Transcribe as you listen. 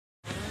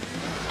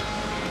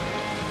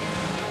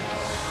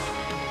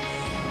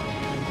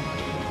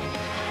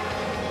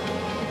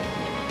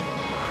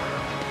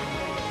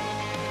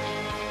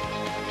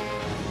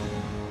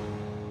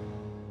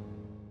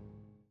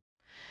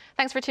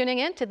Thanks for tuning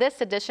in to this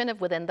edition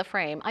of Within the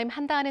Frame. I'm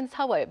Han-danin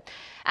Seo.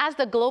 As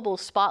the global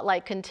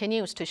spotlight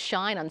continues to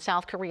shine on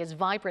South Korea's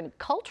vibrant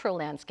cultural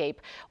landscape,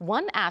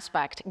 one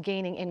aspect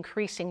gaining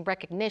increasing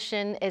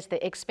recognition is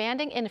the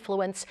expanding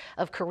influence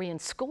of Korean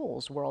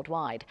schools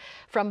worldwide.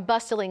 From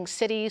bustling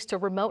cities to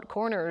remote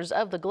corners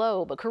of the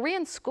globe,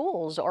 Korean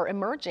schools are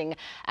emerging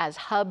as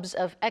hubs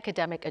of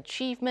academic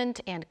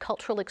achievement and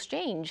cultural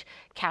exchange,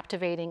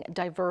 captivating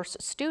diverse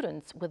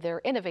students with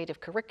their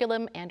innovative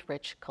curriculum and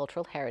rich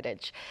cultural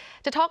heritage.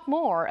 To talk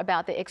more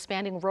about the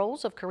expanding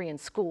roles of Korean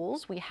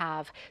schools, we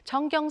have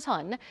Chung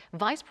Kyung-sun,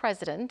 Vice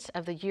President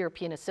of the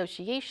European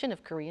Association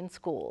of Korean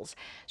Schools.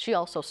 She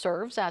also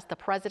serves as the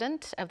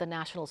President of the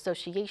National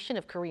Association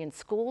of Korean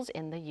Schools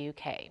in the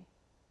UK.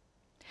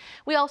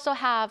 We also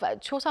have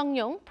Cho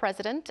Sung-yong,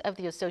 President of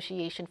the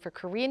Association for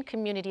Korean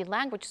Community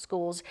Language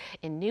Schools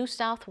in New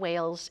South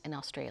Wales in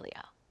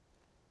Australia.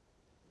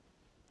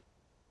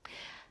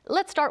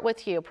 Let's start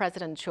with you,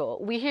 President Cho.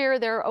 We hear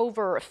there are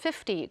over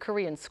 50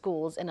 Korean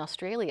schools in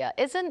Australia.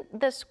 Isn't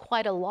this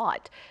quite a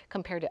lot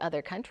compared to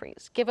other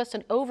countries? Give us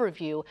an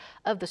overview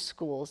of the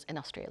schools in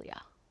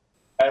Australia.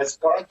 As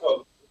part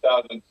of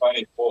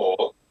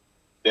 2024,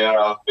 there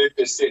are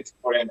 56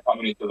 Korean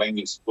community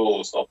language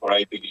schools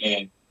operating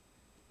in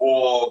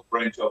 4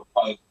 branches of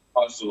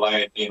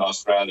consulate in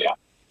Australia,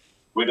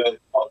 with a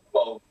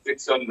total of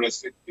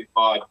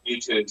 665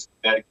 teachers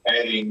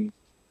dedicating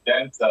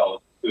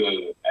themselves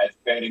to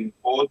educating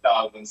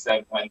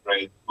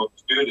 4,700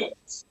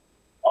 students.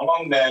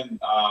 Among them,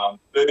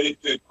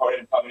 32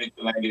 Korean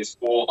community language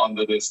schools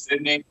under the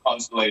Sydney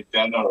Consulate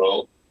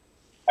General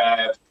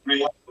have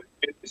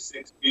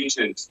 356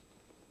 teachers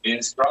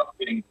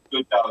instructing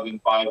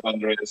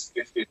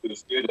 2,562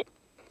 students.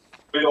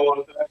 We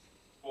all have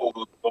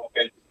schools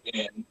located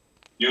in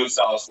New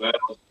South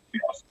Wales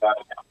in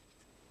Australia.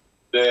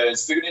 The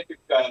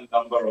significant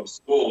number of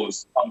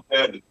schools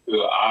compared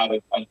to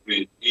other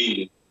countries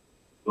is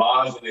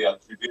largely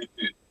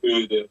attributed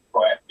to the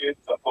proactive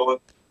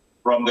support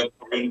from the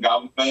Korean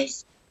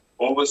government's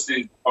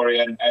overseas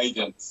Korean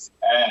agents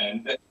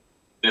and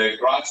the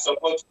grant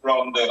support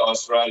from the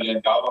Australian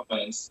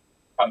government's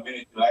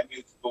community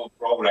language school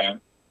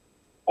program.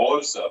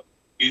 Also,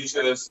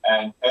 teachers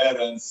and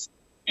parents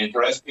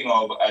interested in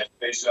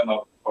education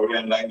of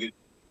Korean language.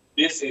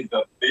 This is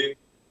a big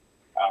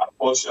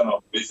portion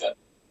of business.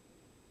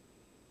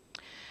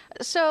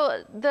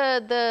 So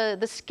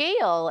the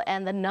scale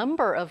and the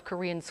number of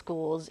Korean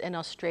schools in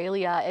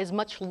Australia is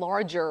much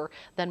larger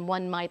than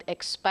one might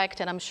expect,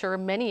 and I'm sure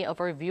many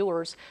of our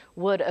viewers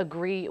would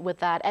agree with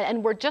that.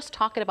 And we're just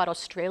talking about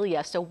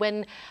Australia, so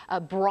when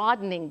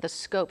broadening the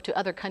scope to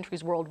other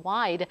countries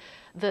worldwide,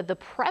 the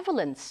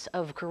prevalence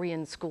of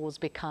Korean schools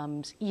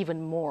becomes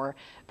even more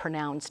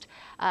pronounced.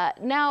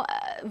 Now,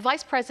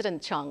 Vice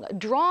President Chung,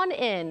 drawn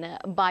in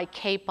by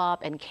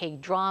K-pop and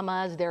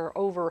K-dramas, there are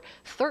over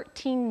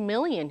 13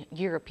 million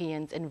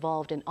Europeans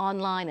involved in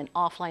online and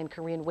offline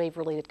Korean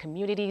wave-related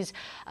communities.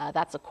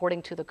 That's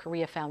according to the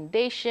Korea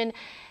Foundation.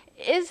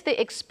 Is the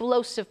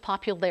explosive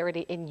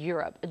popularity in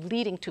Europe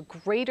leading to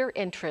greater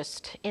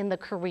interest in the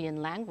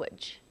Korean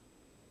language?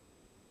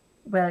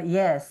 Well,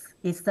 yes,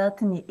 it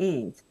certainly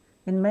is.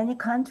 In many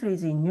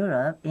countries in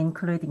Europe,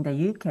 including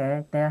the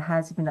UK, there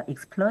has been an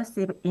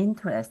explosive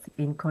interest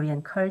in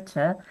Korean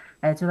culture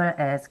as well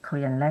as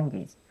Korean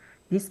language.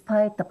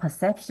 Despite the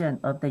perception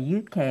of the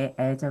UK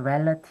as a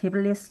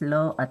relatively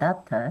slow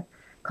adopter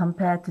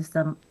compared to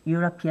some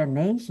European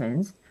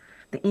nations,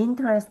 the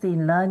interest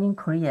in learning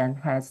Korean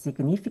has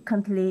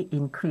significantly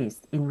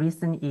increased in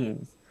recent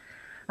years.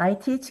 I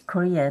teach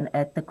Korean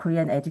at the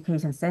Korean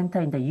Education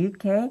Center in the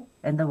UK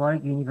and the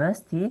World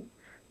University.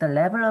 The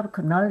level of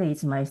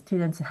knowledge my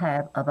students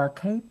have about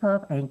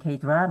K-pop and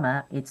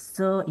K-drama is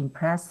so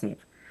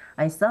impressive.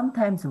 I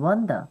sometimes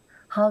wonder,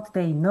 how do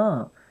they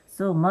know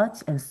so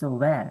much and so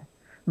well?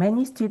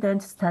 Many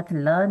students start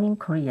learning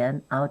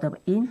Korean out of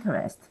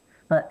interest,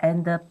 but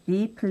end up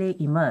deeply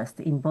immersed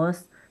in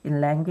both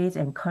in language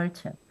and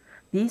culture.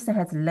 This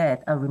has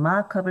led a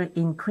remarkable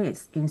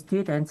increase in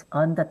students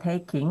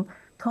undertaking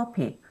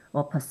TOEIC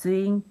or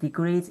pursuing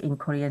degrees in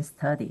Korean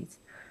studies.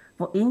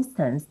 For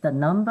instance, the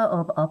number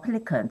of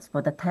applicants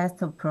for the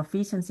test of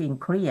proficiency in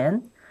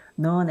Korean,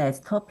 known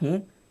as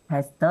TOEIC,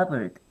 has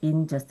doubled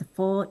in just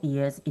 4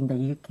 years in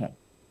the UK.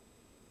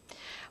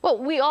 Well,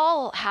 we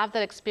all have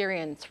that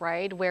experience,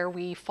 right, where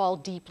we fall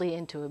deeply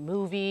into a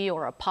movie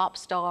or a pop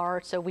star,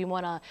 so we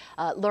want to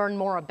learn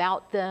more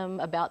about them,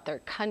 about their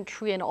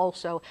country, and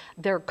also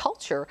their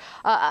culture.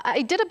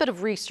 I did a bit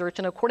of research,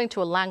 and according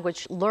to a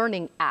language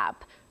learning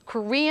app,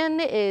 Korean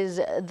is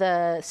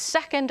the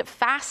second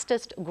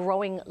fastest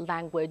growing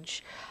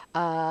language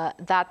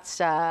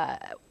that's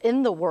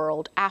in the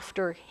world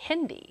after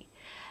Hindi.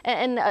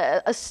 And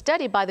a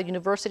study by the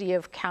University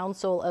of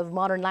Council of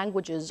Modern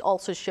Languages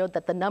also showed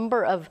that the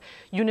number of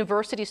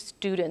university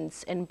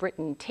students in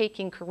Britain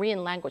taking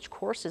Korean language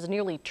courses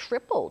nearly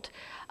tripled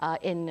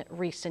in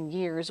recent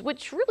years,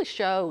 which really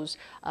shows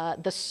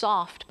the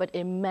soft but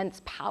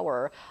immense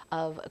power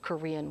of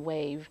Korean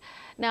wave.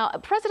 Now,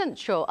 President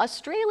Cho,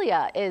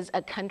 Australia is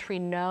a country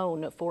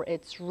known for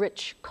its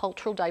rich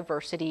cultural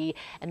diversity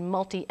and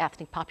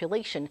multi-ethnic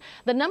population.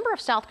 The number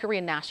of South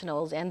Korean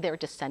nationals and their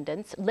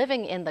descendants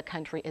living in the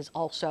country is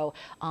also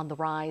on the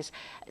rise.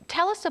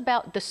 Tell us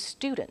about the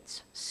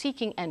students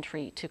seeking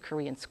entry to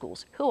Korean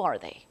schools. Who are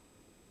they?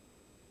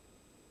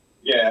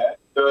 Yeah,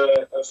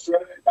 the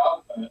Australian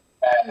government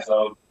has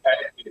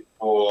advocated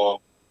for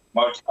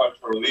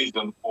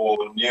multiculturalism for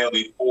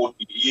nearly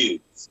 40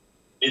 years.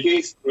 It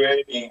is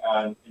creating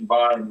an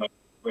environment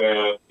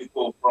where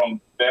people from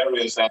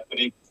various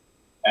ethnic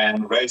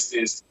and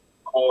races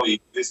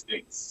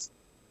coexisting.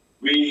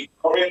 We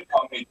Korean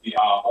community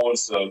are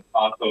also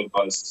part of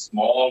a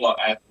smaller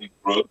ethnic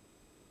group.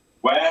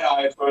 When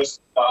I first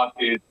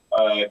started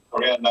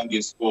Korean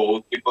language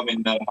school,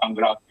 기쁨있는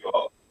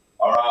한글학교,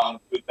 around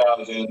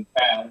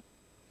 2010,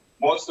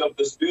 most of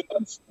the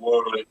students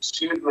were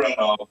children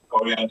of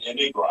Korean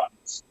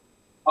immigrants.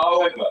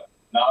 However,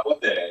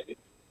 nowadays,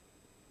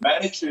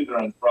 many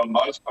children from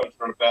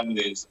multicultural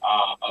families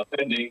are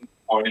attending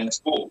Korean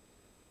school.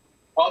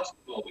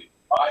 Particularly,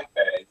 my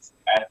case,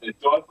 at the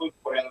Joyful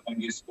Korean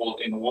Language School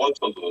in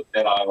Waterloo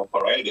that I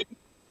operated,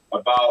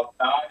 about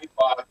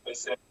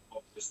 95%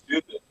 of the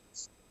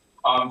students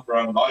come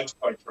from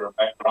multicultural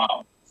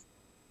backgrounds.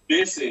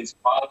 This is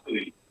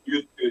partly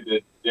due to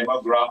the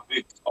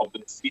demographics of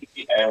the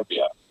city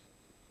area.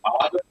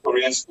 Other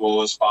Korean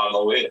schools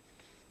follow it.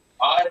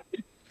 I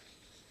think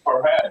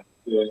perhaps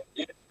the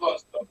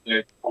influence of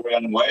the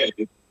Korean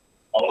wave,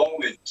 along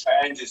with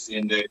changes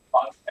in the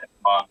content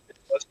market,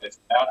 such as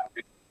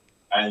Netflix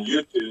and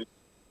YouTube,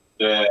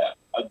 the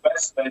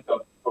advancement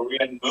of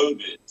Korean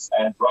movies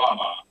and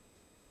drama,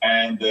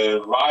 and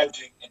the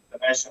rising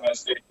international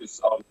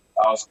status of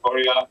South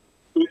Korea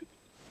could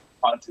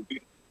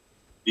contribute to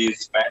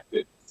these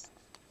factors.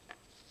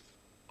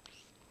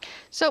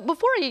 So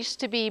before it used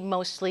to be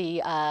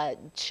mostly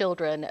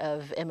children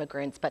of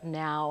immigrants, but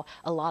now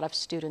a lot of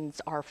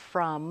students are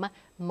from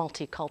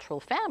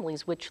multicultural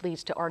families, which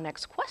leads to our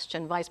next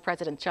question, Vice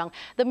President Chung.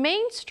 The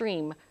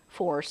mainstream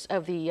force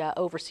of the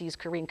overseas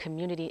Korean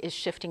community is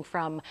shifting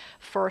from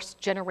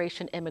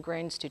first-generation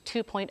immigrants to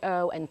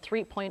 2.0 and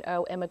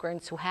 3.0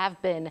 immigrants who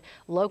have been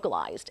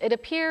localized. It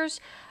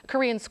appears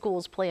Korean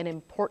schools play an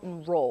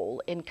important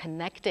role in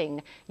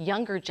connecting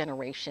younger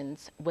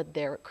generations with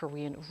their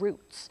Korean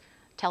roots.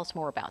 Tell us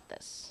more about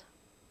this.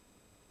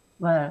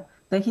 Well,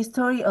 the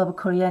history of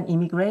Korean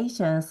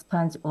immigration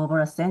spans over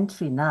a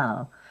century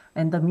now,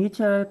 and the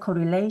mutual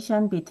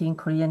correlation between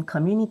Korean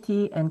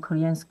community and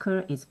Korean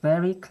school is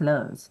very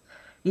close.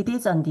 It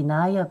is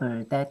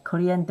undeniable that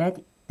Koreans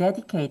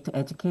dedicate to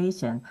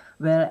education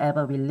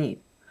wherever we live.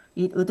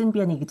 It wouldn't be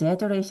an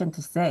exaggeration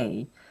to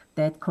say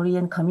that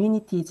Korean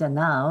communities are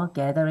now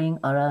gathering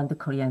around the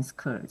Korean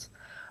schools.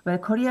 Where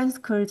Korean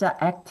schools are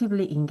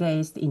actively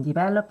engaged in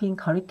developing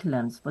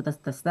curriculums for the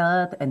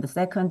third and the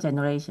second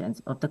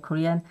generations of the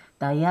Korean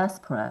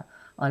diaspora,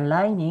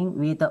 aligning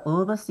with the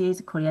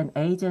overseas Korean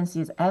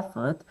agency's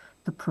effort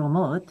to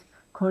promote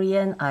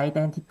Korean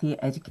identity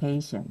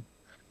education.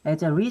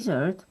 As a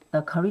result,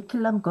 the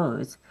curriculum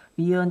goes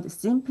beyond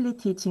simply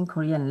teaching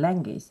Korean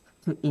language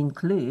to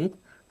include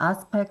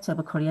aspects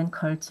of Korean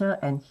culture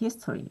and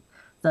history,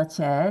 such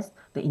as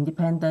the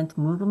Independent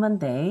Movement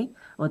Day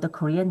or the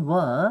Korean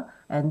War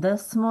and the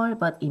small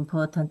but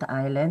important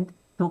island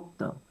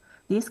Dokdo.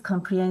 This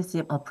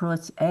comprehensive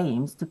approach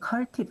aims to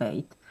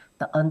cultivate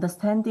the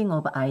understanding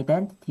of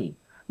identity,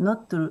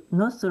 not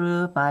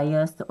through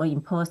biased or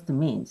imposed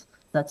means,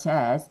 such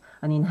as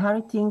an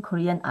inheriting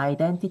Korean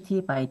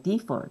identity by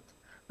default,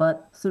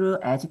 but through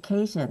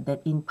education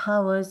that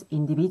empowers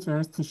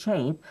individuals to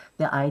shape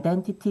their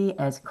identity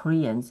as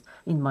Koreans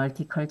in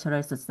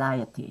multicultural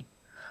society.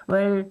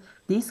 Well,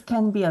 this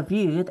can be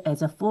viewed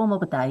as a form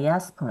of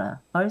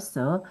diaspora.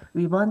 Also,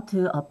 we want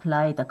to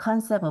apply the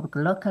concept of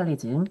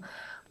localism,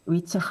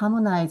 which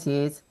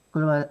harmonizes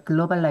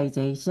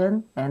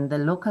globalization and the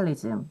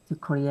localism to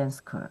Korean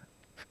school.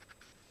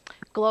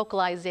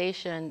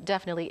 Globalization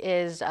definitely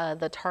is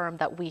the term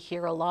that we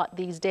hear a lot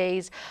these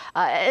days.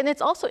 And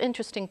it's also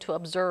interesting to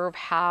observe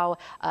how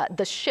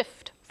the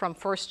shift from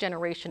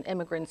first-generation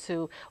immigrants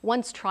who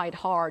once tried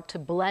hard to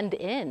blend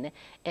in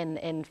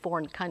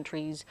foreign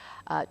countries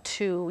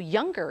to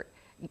younger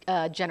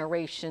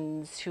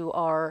generations who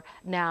are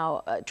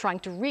now trying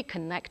to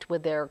reconnect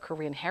with their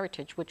Korean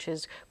heritage, which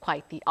is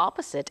quite the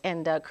opposite.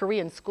 And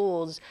Korean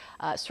schools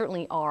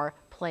certainly are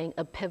playing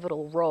a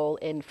pivotal role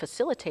in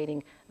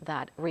facilitating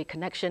that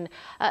reconnection.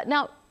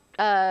 Now,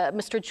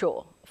 Mr.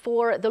 Cho,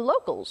 for the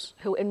locals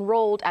who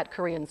enrolled at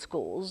Korean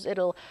schools,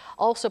 it'll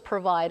also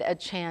provide a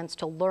chance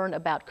to learn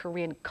about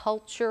Korean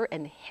culture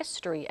and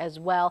history as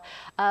well.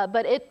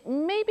 But it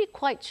may be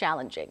quite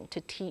challenging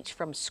to teach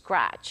from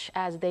scratch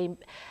as they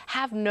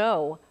have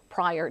no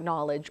prior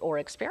knowledge or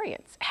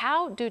experience.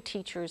 How do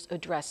teachers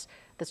address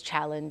this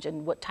challenge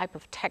and what type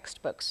of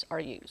textbooks are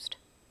used?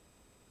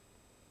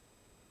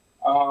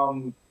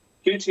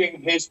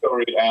 Teaching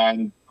history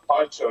and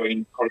culture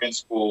in Korean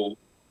school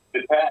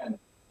depends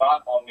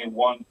not only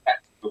one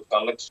textbook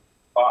selection,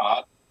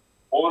 but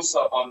also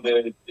on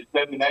the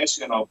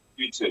determination of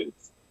teachers.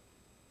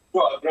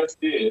 To address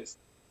this,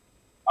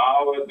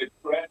 the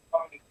Korean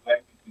Community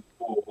Language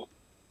School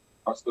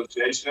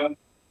Association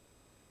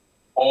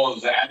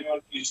holds the annual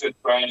teacher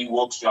training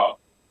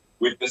workshop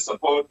with the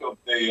support of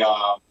the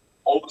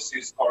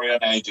Overseas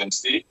Korean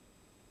Agency.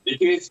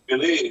 It is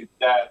believed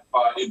that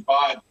by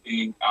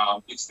inviting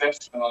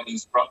exceptional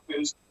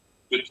instructors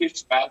to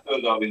teach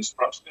methods of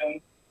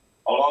instruction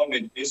along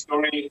with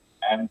history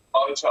and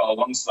culture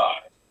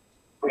alongside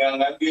Korean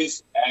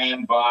language,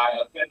 and by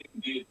attending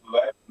these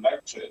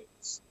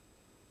lectures,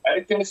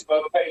 education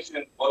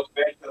motivation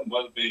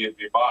will be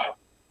revived,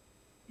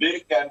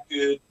 leading them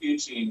to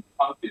teaching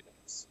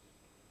confidence.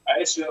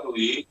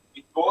 Additionally,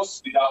 it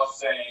goes without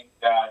saying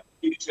that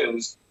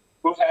teachers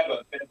who have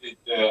attended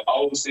the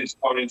Overseas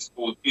Korean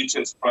School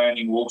Teachers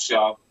Training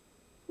Workshop,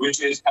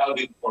 which is held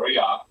in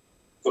Korea,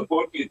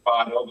 supported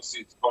by the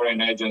Overseas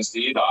Korean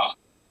Agency,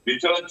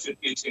 return to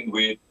teaching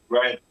with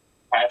great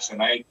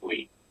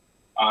passionately.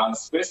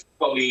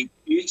 Specifically,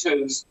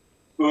 teachers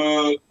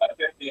who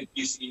attended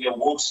this year's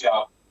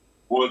workshop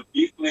were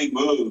deeply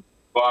moved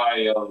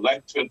by a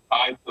lecture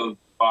titled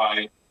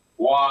by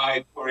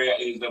Why Korea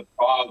is a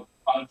Proud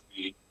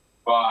Country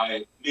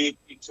by Lee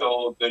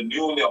Kichol, the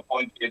newly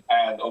appointed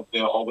head of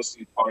the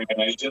Overseas Korean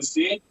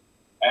Agency,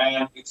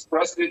 and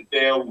expressed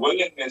their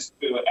willingness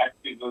to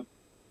actively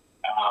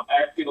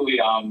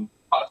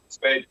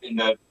participate in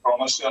the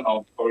promotion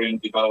of Korean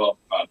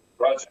development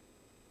project.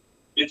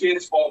 It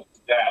is hoped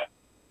that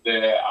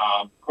the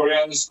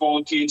Korean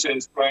School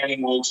Teachers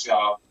Training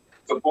Workshop,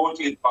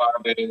 supported by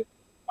the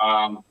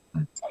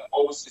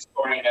Overseas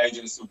Korean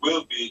Agency,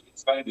 will be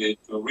expanded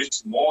to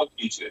reach more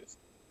teachers.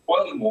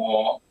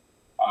 Furthermore,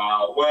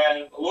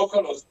 when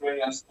local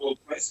Australian school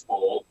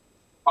principals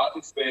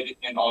participated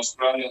in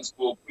Australian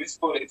school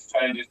principal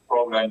exchanges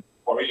program in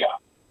Korea,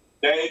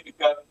 they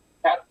become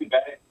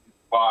captivated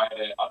by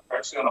the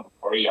attraction of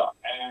Korea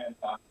and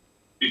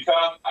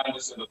become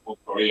ambassadors for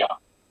Korea.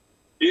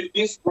 If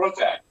this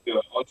project,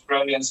 the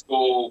Australian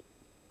school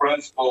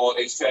principal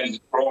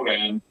exchange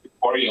program to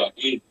Korea,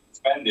 is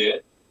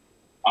expanded,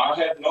 I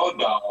have no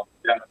doubt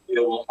that it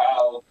will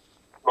help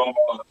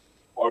promote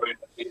Korean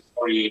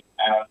history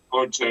and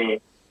culture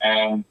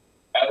and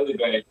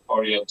elevate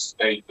Korea's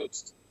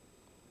status.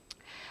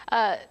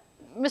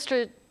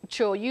 Mr.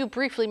 Cho, you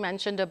briefly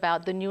mentioned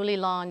about the newly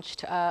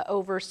launched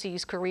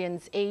Overseas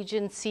Koreans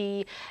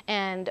Agency,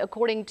 and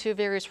according to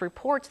various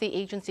reports, the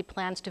agency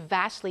plans to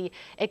vastly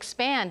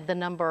expand the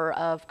number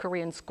of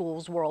Korean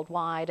schools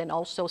worldwide and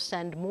also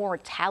send more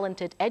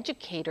talented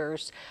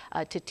educators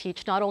to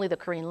teach not only the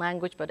Korean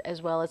language, but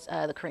as well as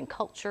the Korean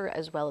culture,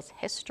 as well as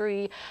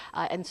history.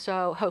 And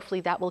so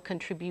hopefully that will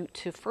contribute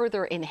to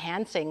further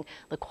enhancing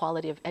the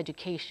quality of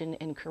education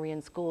in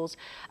Korean schools.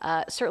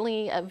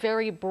 Certainly a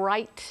very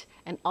bright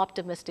and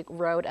optimistic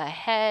road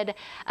ahead.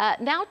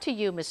 Now to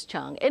you, Ms.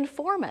 Chung.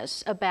 Inform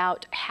us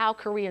about how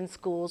Korean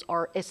schools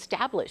are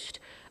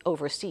established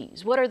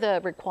overseas. What are the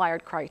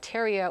required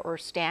criteria or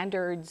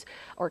standards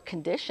or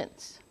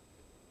conditions?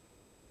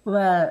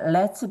 Well,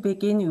 let's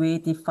begin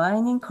with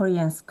defining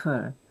Korean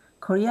school.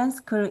 Korean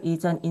school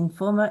is an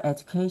informal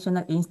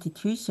educational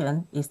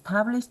institution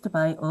established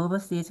by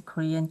overseas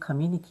Korean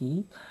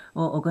community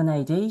or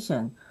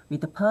organization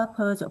with the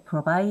purpose of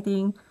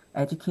providing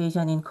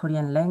education in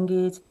Korean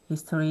language,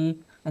 history,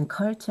 and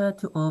culture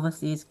to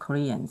overseas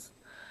Koreans.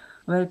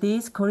 Well,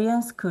 these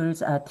Korean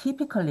schools are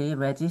typically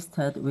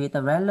registered with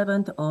the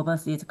relevant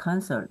overseas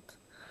consulate.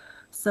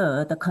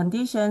 So the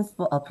conditions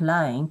for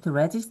applying to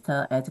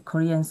register as a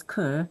Korean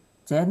school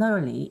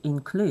generally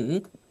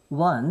include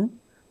 1.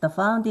 The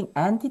founding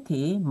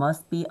entity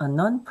must be a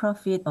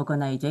non-profit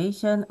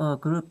organization or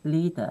group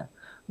leader,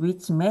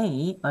 which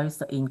may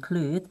also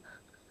include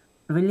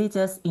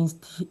religious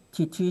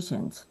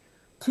institutions.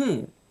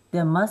 2.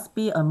 There must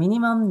be a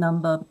minimum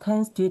number of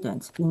 10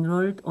 students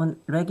enrolled on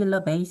regular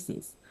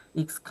basis,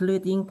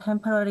 excluding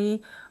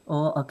temporary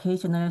or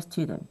occasional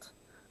students.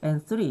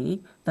 And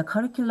 3. The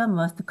curriculum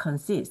must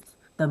consist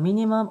the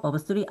minimum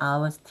of 3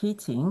 hours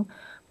teaching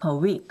per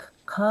week,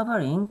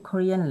 covering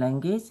Korean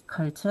language,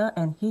 culture,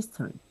 and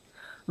history.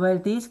 Well,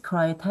 these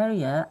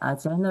criteria are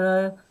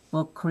general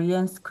for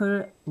Korean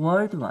school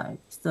worldwide,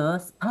 so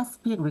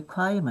specific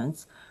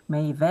requirements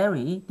may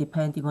vary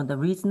depending on the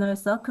regional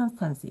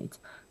circumstances,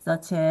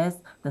 such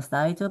as the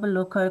size of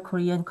local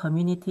Korean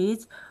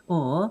communities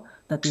or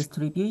the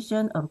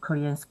distribution of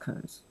Korean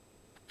schools.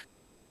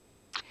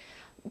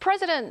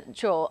 President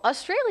Cho,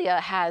 Australia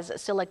has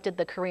selected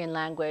the Korean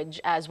language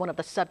as one of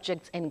the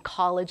subjects in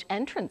college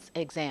entrance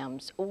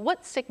exams.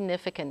 What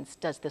significance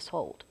does this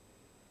hold?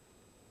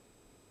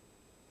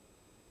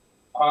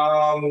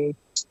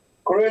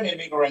 Korean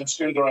immigrant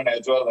children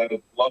as well as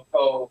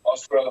local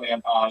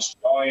Australian are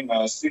showing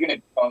a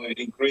significantly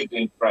increased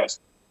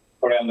interest.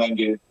 Korean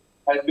language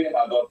has been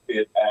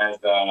adopted as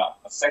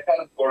a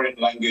second foreign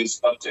language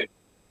subject.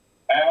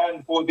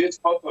 And for this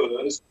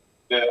purpose,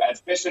 the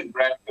education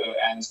director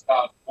and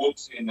staff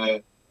works in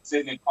the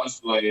Sydney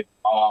Consulate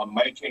are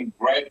making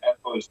great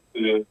efforts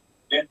to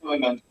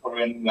implement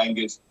Korean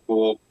language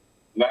for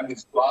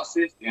language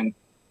classes in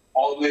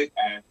public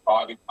and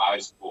private high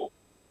school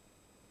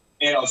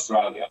in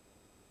Australia.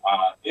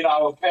 In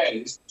our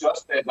case,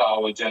 just as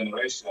our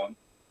generation,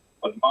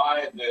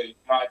 admire the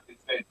United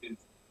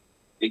States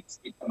it's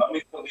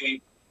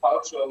economically,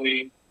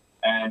 culturally,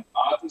 and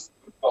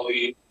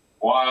artistically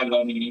while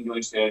learning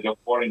English as a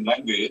foreign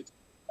language.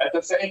 At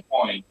the same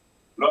point,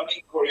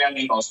 learning Korean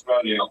in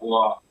Australia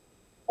or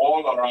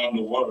all around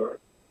the world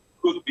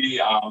could be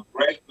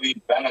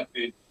greatly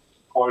benefit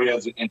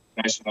Korea's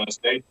international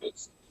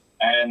status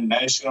and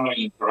national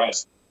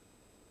interest.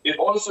 It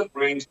also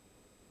brings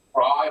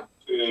pride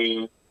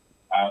to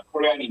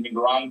Korean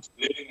immigrants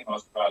living in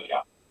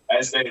Australia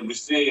as they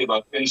receive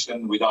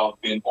attention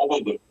without being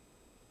overlooked.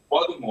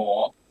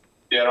 Furthermore,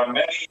 there are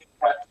many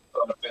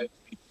practical benefits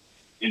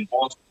in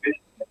both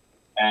business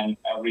and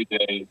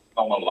everyday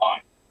normal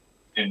life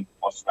in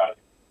Australia.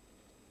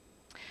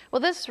 Well,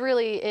 this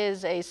really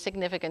is a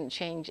significant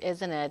change,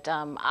 isn't it?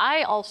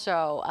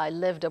 I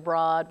lived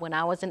abroad when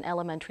I was in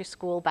elementary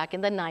school back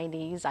in the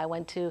 90s.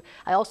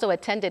 I also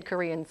attended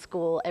Korean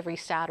school every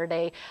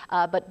Saturday.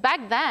 But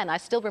back then, I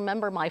still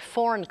remember my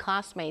foreign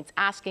classmates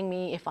asking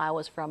me if I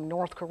was from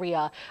North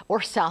Korea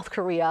or South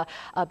Korea.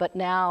 But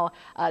now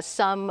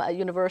some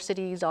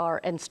universities are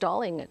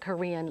installing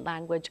Korean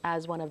language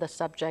as one of the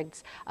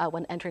subjects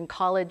when entering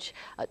college.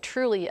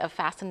 Truly a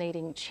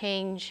fascinating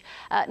change.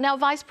 Now,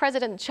 Vice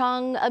President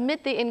Chung,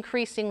 amid the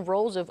increasing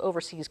roles of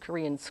overseas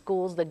Korean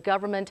schools, the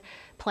government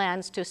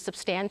plans to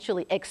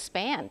substantially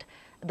expand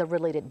the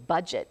related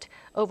budget.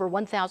 Over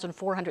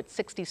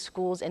 1,460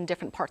 schools in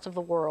different parts of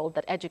the world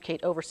that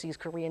educate overseas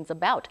Koreans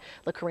about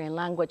the Korean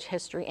language,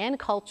 history, and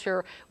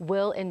culture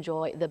will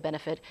enjoy the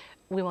benefit.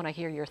 We want to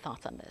hear your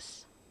thoughts on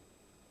this.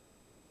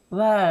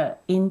 Well,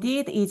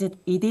 indeed,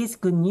 it is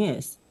good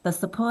news. The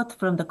support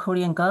from the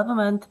Korean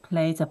government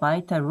plays a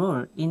vital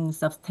role in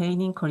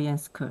sustaining Korean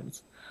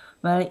schools.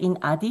 Well, in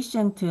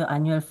addition to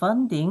annual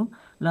funding,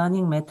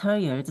 learning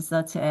materials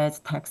such as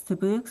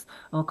textbooks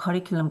or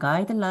curriculum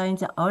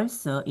guidelines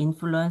also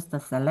influence the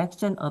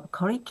selection of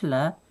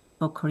curricula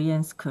for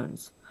Korean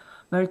schools.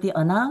 Well, the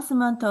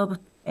announcement of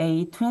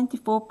a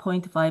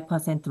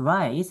 24.5%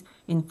 rise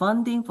in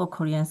funding for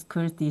Korean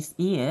schools this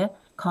year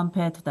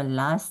compared to the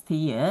last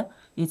year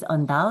is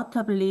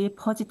undoubtedly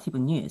positive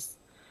news.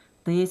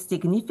 The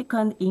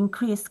significant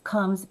increase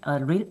comes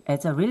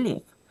as a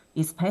relief,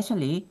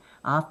 especially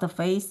after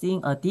facing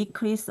a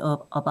decrease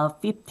of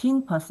about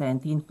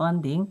 15% in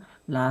funding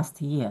last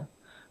year.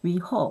 We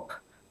hope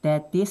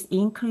that this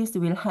increase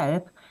will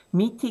help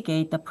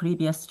mitigate the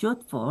previous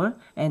shortfall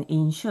and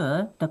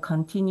ensure the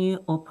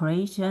continued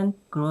operation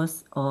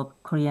growth of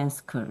Korean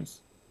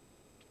schools.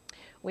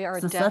 We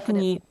are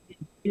certainly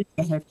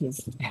happy.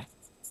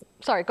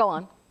 Sorry, go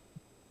on.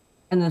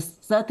 And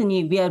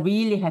certainly we are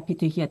really happy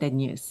to hear that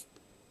news.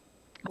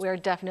 We're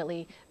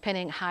definitely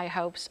pinning high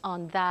hopes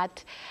on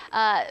that.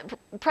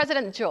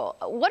 President Jo,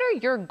 what are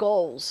your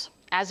goals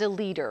as a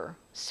leader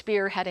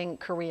spearheading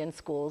Korean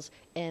schools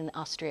in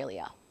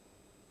Australia?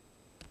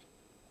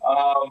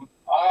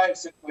 I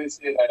simply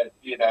see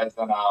it as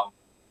an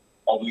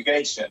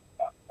obligation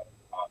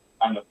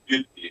and a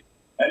duty.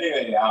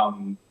 Anyway,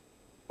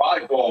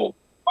 my goal,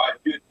 my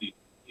duty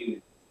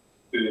is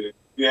to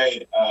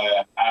create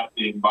a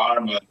happy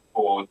environment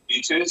for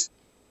teachers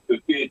to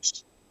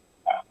teach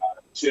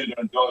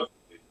children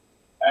joyfully,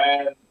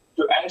 and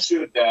to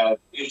ensure that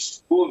each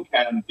school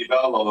can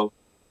develop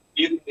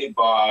evenly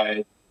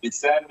by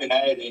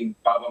disseminating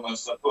government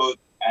support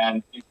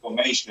and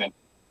information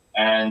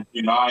and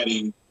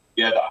uniting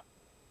together.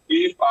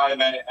 If I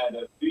may add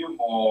a few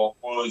more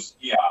words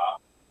here,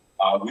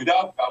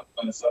 without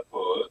government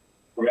support,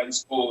 Korean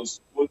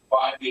schools would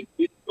find it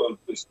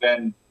difficult to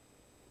stand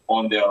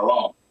on their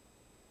own.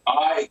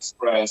 I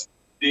express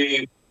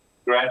deep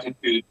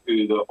gratitude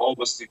to the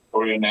overseas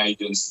Korean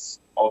agents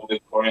of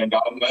the Korean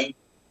government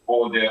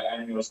for their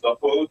annual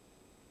support.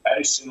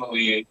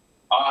 Additionally,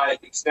 I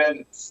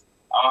extend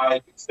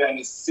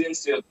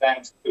sincere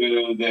thanks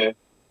to the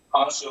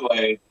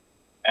consulate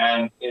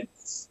and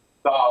its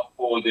staff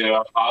for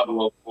their hard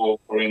work for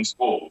Korean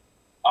schools.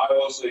 I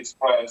also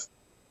express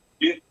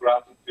deep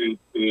gratitude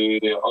to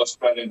the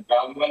Australian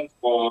government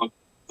for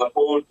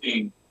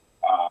supporting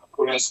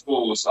Korean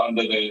schools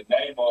under the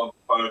name of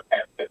per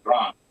capita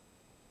grant.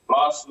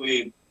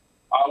 Lastly,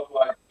 I would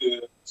like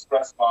to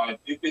express my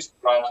deepest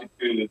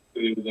gratitude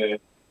to the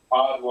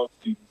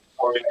hardworking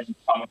Korean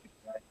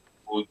community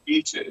for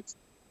teachers.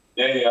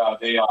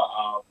 they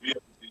are really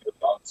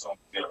done some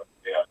here.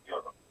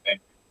 Thank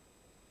you.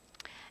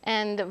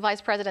 And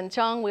Vice President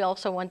Chung, we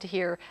also want to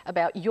hear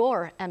about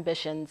your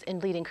ambitions in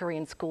leading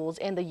Korean schools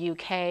in the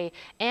UK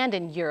and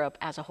in Europe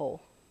as a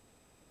whole.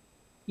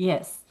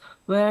 Yes,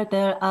 where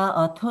there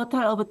are a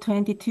total of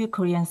 22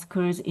 Korean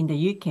schools in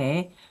the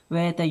UK,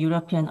 where the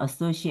European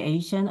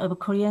Association of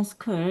Korean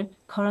Schools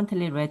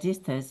currently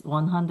registers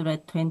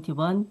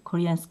 121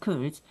 Korean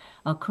schools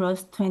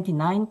across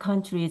 29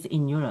 countries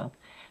in Europe.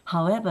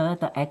 However,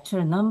 the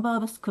actual number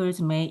of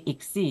schools may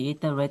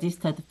exceed the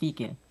registered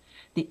figure.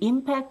 The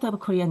impact of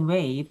Korean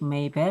wave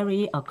may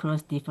vary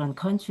across different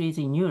countries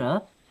in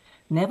Europe.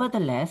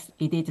 Nevertheless,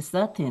 it is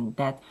certain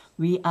that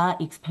we are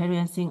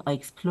experiencing an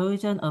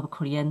explosion of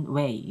Korean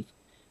wave.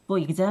 For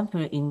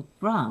example, in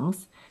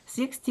France,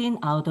 16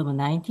 out of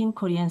 19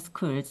 Korean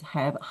schools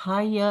have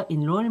higher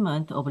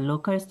enrollment of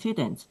local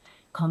students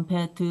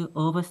compared to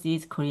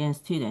overseas Korean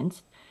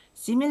students.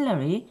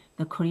 Similarly,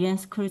 the Korean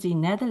schools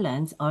in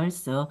Netherlands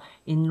also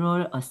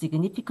enroll a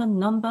significant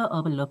number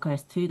of local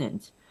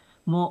students.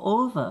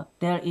 Moreover,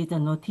 there is a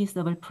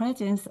noticeable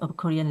presence of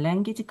Korean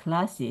language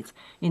classes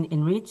in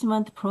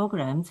enrichment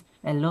programs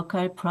at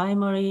local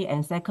primary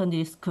and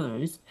secondary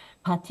schools,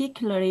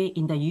 particularly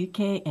in the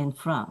UK and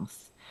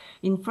France.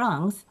 In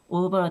France,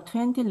 over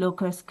 20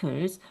 local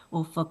schools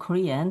offer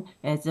Korean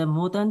as a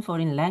modern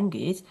foreign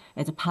language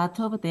as part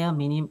of their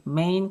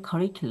main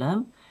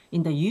curriculum.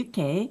 In the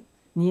UK,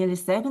 nearly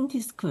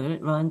 70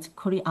 schools run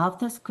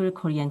after-school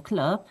Korean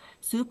club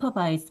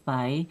supervised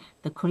by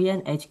the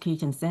Korean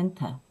Education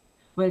Center.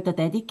 Well, the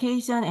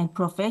dedication and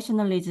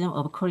professionalism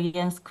of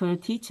Korean school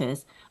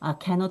teachers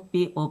cannot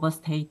be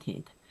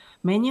overstated.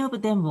 Many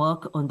of them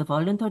work on the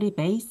voluntary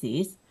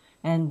basis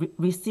and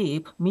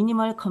receive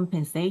minimal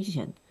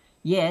compensation,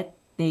 yet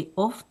they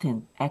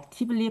often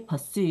actively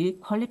pursue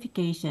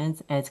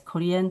qualifications as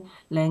Korean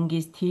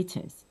language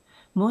teachers.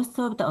 Most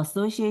of the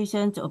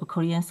associations of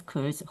Korean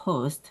schools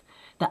host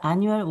the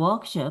annual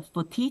workshop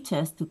for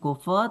teachers to go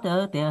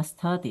further their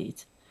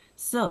studies.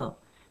 So,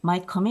 my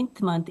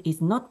commitment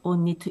is not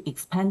only to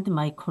expand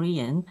my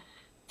Korean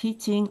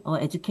teaching or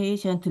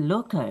education to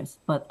locals,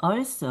 but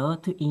also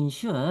to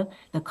ensure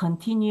the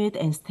continued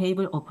and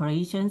stable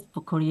operations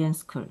for Korean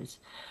schools.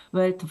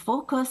 Well, the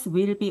focus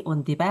will be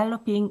on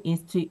developing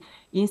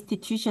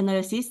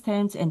institutional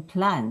systems and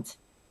plans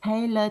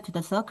tailored to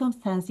the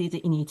circumstances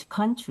in each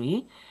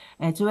country,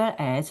 as well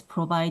as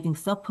providing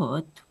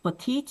support for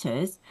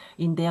teachers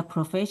in their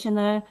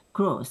professional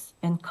growth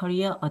and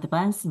career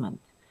advancement.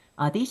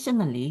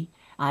 Additionally,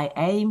 I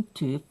aim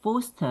to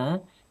foster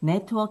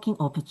networking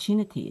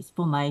opportunities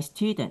for my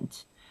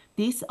students.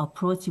 This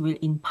approach will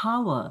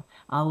empower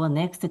our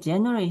next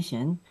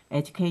generation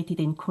educated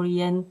in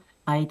Korean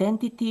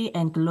identity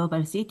and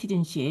global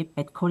citizenship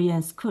at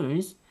Korean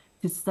schools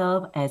to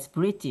serve as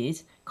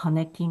bridges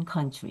connecting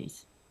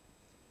countries.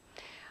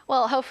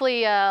 Well,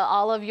 hopefully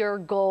all of your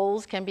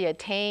goals can be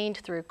attained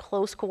through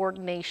close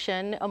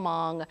coordination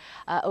among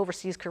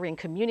overseas Korean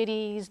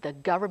communities, the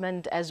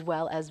government, as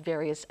well as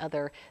various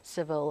other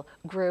civil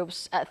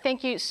groups.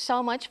 Thank you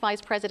so much,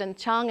 Vice President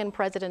Chung and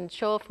President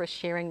Cho, for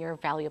sharing your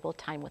valuable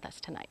time with us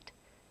tonight.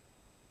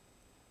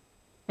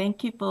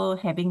 Thank you for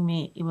having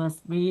me. It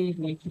was really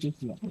great to be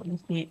here.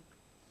 Thank you.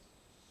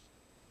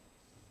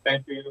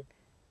 Thank you.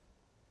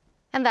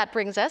 And that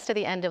brings us to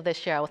the end of this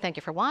show. Thank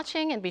you for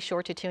watching, and be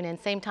sure to tune in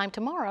same time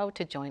tomorrow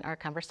to join our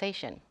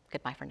conversation.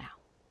 Goodbye for now.